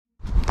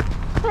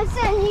What's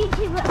on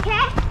YouTube,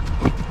 okay?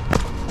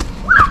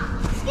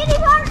 Skinny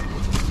part.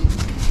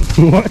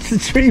 What's the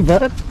tree,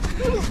 bud?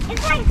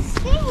 It's like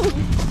skinny.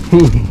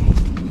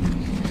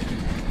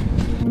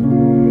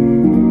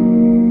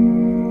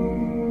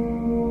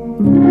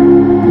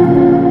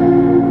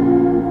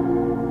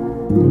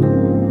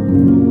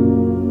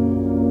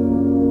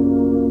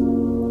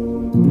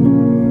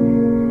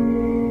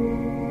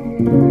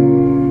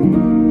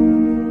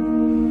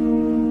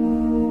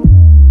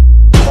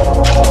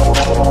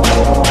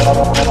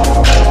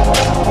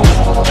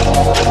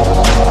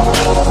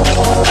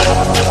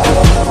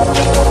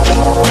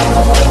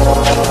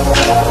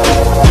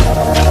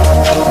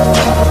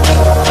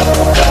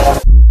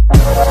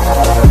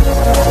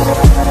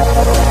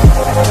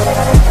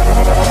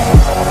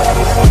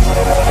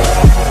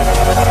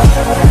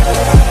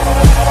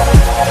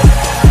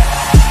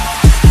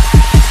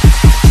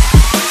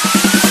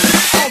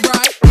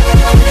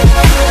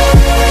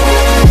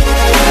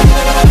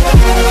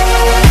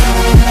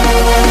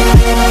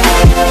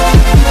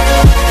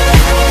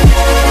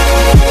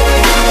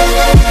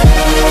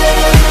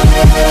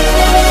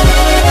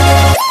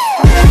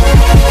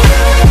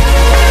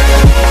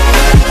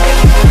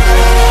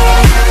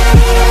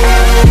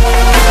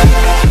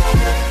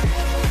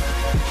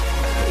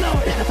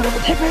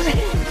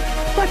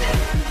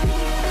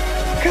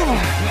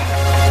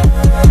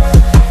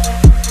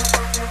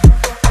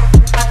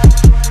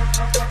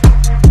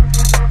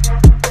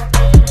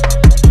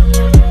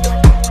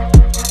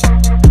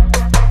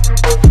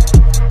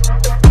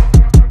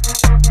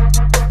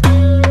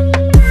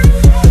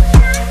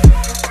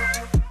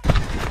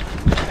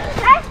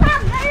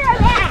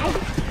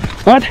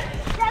 What?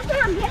 That's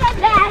not good or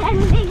bad. I'm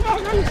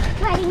because I'm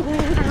sweating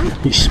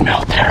now. You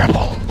smell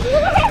terrible.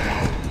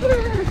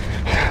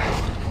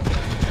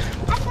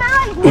 I smell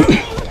like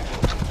nothing.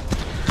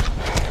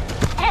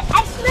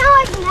 I smell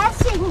like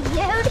nothing,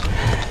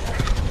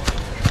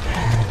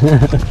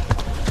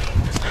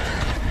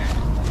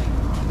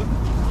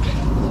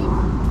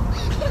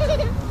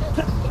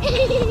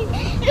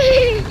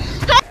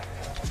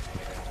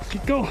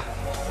 Keep go.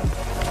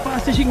 As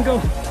fast as you can go.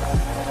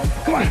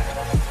 Come on.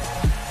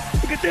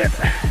 You can do it.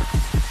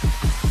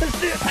 Let's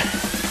do it.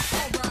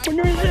 When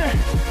you're in there.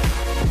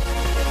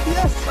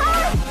 Yes.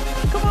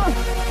 Come on.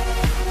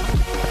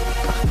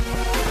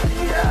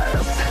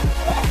 Yes.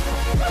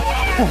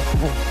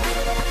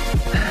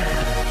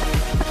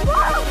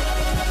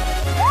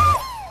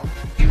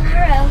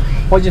 Tomorrow.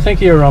 What did you think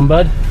of your run,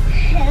 bud? It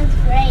was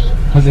great.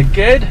 Was it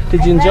good?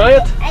 Did you enjoy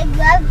it? I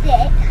loved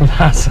it. Well,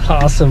 that's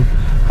awesome.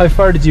 How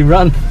far did you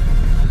run?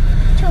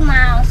 2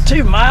 miles.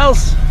 2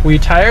 miles. Were you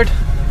tired?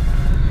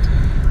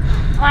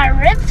 My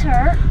ribs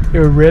hurt.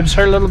 Your ribs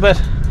hurt a little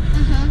bit?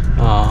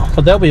 Oh,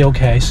 but they'll be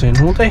okay soon,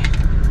 won't they?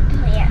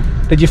 Yeah.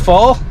 Did you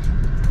fall?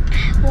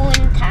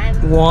 One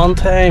time. One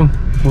time.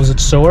 Was it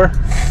sore?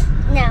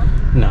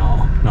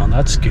 No. No,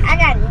 that's good. I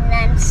got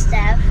none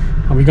stuff.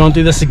 Are we going to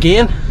do this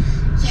again?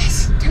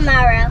 Yes,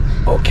 tomorrow.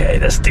 Okay,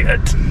 let's do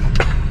it.